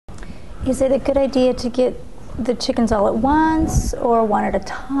Is it a good idea to get the chickens all at once or one at a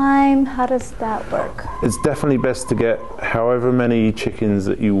time? How does that work? It's definitely best to get however many chickens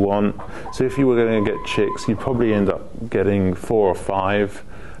that you want. So if you were going to get chicks, you'd probably end up getting 4 or 5.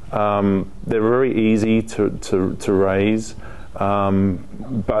 They're very easy to raise,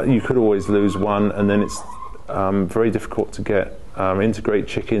 but you could always lose one, and then it's very difficult to get integrate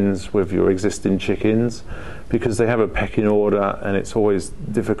chickens with your existing chickens because they have a pecking order, and it's always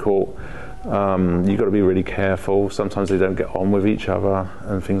difficult. You've got to be really careful. Sometimes they don't get on with each other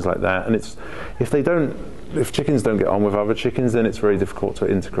and things like that. And it's if chickens don't get on with other chickens, then it's very difficult to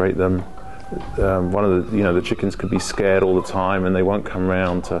integrate them. One of the chickens could be scared all the time, and they won't come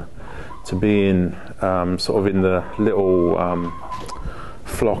round to be in sort of in the little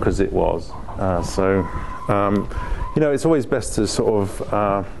flock as it was. It's always best to sort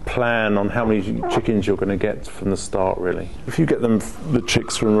of plan on how many chickens you're going to get from the start, really. If you get the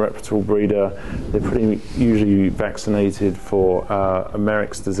chicks from a reputable breeder, they're pretty usually vaccinated for a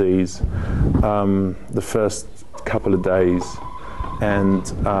Merrick's disease the first couple of days, and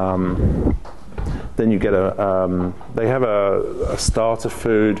then you get they have a starter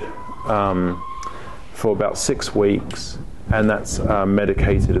food for about 6 weeks. And that's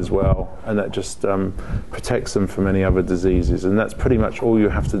medicated as well, and that just protects them from any other diseases. And that's pretty much all you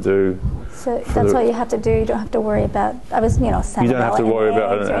have to do. So that's all you have to do. You don't have to worry about. You don't have to worry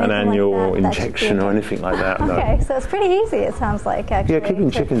about an annual injection or anything like that. Okay, no. so it's pretty easy. It sounds like actually. Yeah, keeping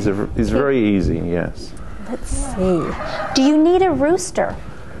chickens is very easy. Yes. Let's see. Do you need a rooster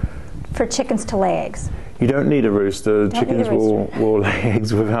for chickens to lay eggs? You don't need a rooster. Chickens will lay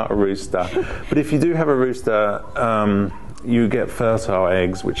eggs without a rooster. But if you do have a rooster, you get fertile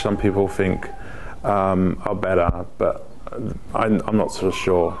eggs, which some people think are better, but I'm not so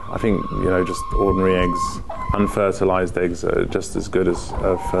sure. I think just ordinary eggs, unfertilized eggs, are just as good as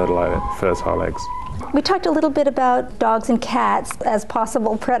fertile eggs. We talked a little bit about dogs and cats as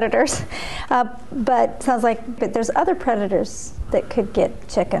possible predators, but sounds like there's other predators that could get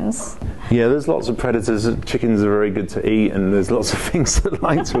chickens. Yeah, there's lots of predators. Chickens are very good to eat, and there's lots of things that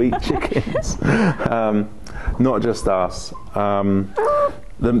like to eat chickens. Not just us. I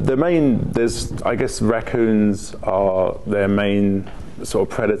guess raccoons are their main sort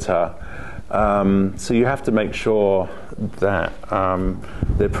of predator. So you have to make sure that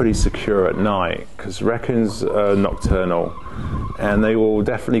they're pretty secure at night, because raccoons are nocturnal, and they will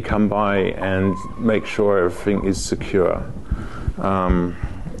definitely come by and make sure everything is secure.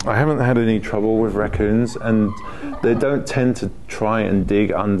 I haven't had any trouble with raccoons, and they don't tend to try and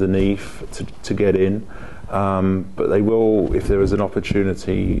dig underneath to get in. But they will, if there is an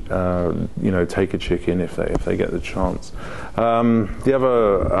opportunity, take a chicken if they get the chance. The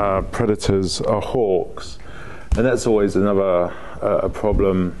other predators are hawks, and that's always another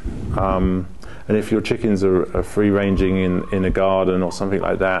problem. And if your chickens are free-ranging in a garden or something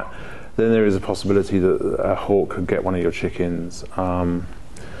like that, then there is a possibility that a hawk could get one of your chickens.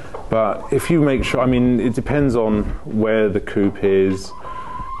 But if you make sure, it depends on where the coop is,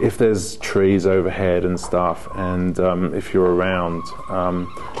 if there's trees overhead and stuff, and if you're around.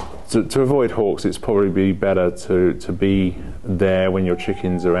 To avoid hawks, it's probably better to be there when your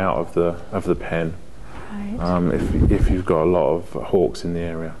chickens are out of the pen. Right. If you've got a lot of hawks in the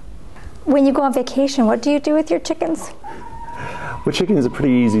area. When you go on vacation, what do you do with your chickens? Well, chickens are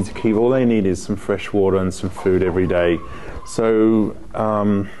pretty easy to keep. All they need is some fresh water and some food every day. So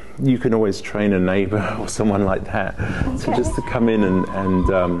you can always train a neighbour or someone like that to come in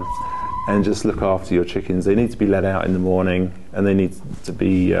and just look after your chickens. They need to be let out in the morning, and they need to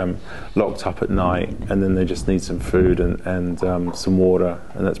be locked up at night, and then they just need some food and some water,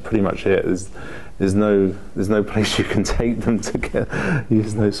 and that's pretty much it. There's no place you can take them to get.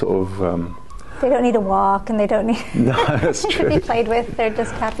 There's no sort of. They don't need a walk, and they don't need no, that's true. to be played with. They're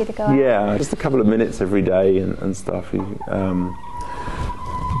just happy to go out. Yeah, just a couple of minutes every day and stuff.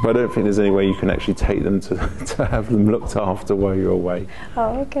 But I don't think there's any way you can actually take them to have them looked after while you're away.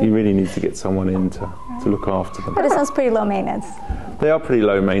 Oh, okay. You really need to get someone in to look after them. But it sounds pretty low maintenance. They are pretty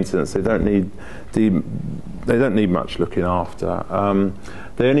low maintenance. They don't need much looking after.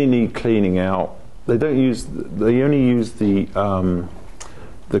 They only need cleaning out. They only use the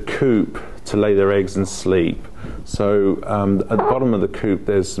coop to lay their eggs and sleep. So at the bottom of the coop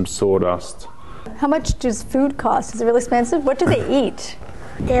there's some sawdust. How much does food cost? Is it really expensive? What do they eat?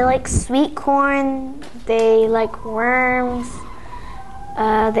 They like sweet corn, they like worms,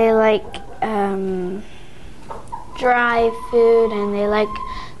 they like dry food, and they like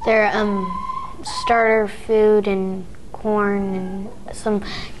their starter food and corn and some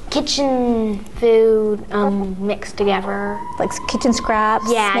kitchen food mixed together. Like kitchen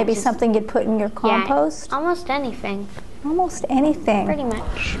scraps? Yeah. Maybe something you'd put in your compost? Yeah, almost anything. Almost anything. Pretty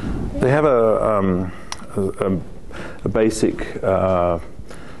much. They have a basic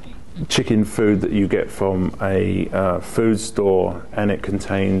chicken food that you get from a food store, and it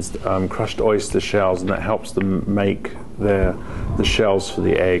contains crushed oyster shells, and that helps them make the shells for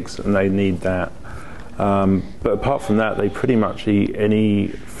the eggs, and they need that. But apart from that, they pretty much eat any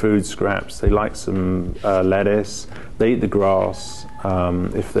food scraps. They like some lettuce. They eat the grass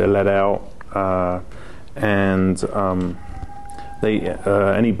if they're let out, and they eat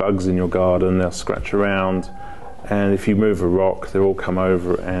any bugs in your garden. They'll scratch around, and if you move a rock, they'll all come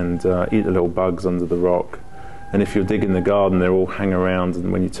over and eat the little bugs under the rock. And if you're digging the garden, they'll all hang around,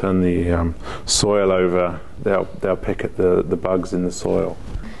 and when you turn the soil over, they'll pick at the bugs in the soil.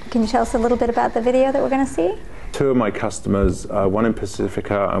 Can you tell us a little bit about the video that we're going to see? Two of my customers, one in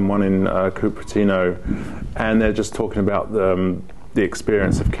Pacifica and one in Cupertino, and they're just talking about the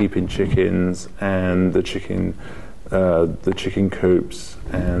experience of keeping chickens and the chicken coops,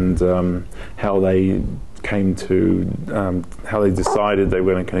 and how they came to, how they decided they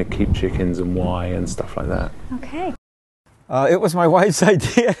were going to keep chickens and why and stuff like that. Okay. It was my wife's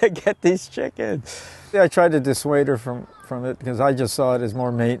idea to get these chickens. I tried to dissuade her from it because I just saw it as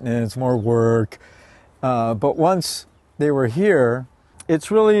more maintenance, more work. But once they were here,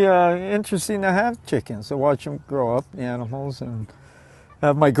 it's really interesting to have chickens, to watch them grow up, the animals, and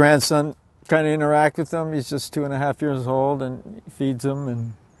have my grandson kind of interact with them. He's just 2.5 years old, and he feeds them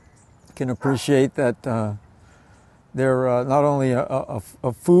and can appreciate that they're not only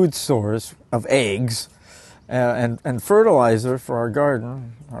a food source of eggs and fertilizer for our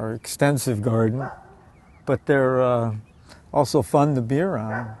garden, our extensive garden, but they're also fun to be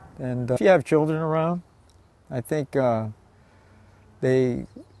around. And if you have children around, I think they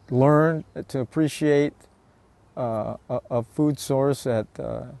learn to appreciate a food source that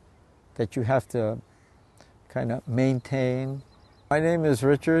you have to kind of maintain. My name is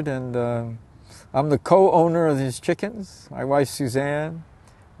Richard, and I'm the co-owner of these chickens. My wife Suzanne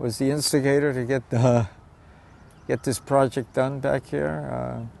was the instigator to get this project done back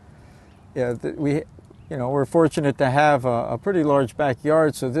here. We're fortunate to have a pretty large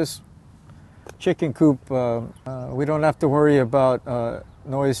backyard, so this chicken coop, we don't have to worry about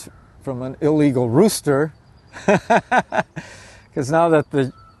noise from an illegal rooster, because now that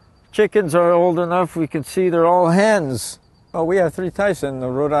the chickens are old enough, we can see they're all hens. Oh, we have 3 types, in the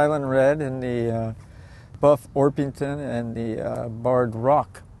Rhode Island Red, and the Buff Orpington, and the Barred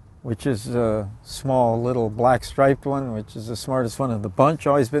Rock, which is a small little black striped one, which is the smartest one of the bunch.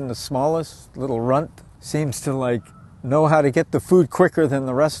 Always been the smallest, little runt. Seems to know how to get the food quicker than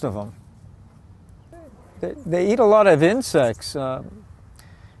the rest of them. They eat a lot of insects.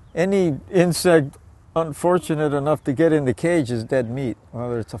 Any insect unfortunate enough to get in the cage is dead meat,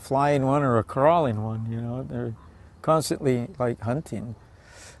 whether it's a flying one or a crawling one. They're constantly hunting,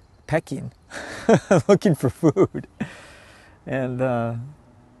 pecking, looking for food. And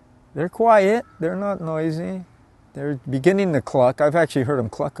they're quiet, they're not noisy. They're beginning to cluck. I've actually heard them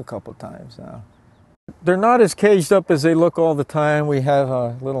cluck a couple times now. They're not as caged up as they look all the time. We have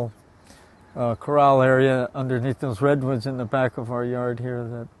a little corral area underneath those redwoods in the back of our yard here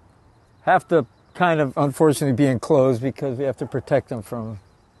that have to kind of unfortunately be enclosed because we have to protect them from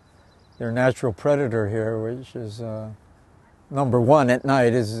their natural predator here, which is number 1 at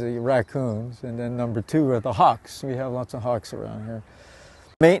night is the raccoons, and then number 2 are the hawks. We have lots of hawks around here.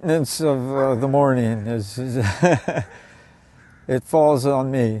 Maintenance of the morning is it falls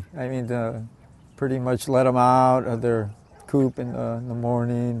on me. I mean, pretty much let them out of their coop in the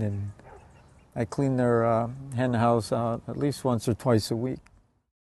morning, and I clean their hen house out at least once or twice a week.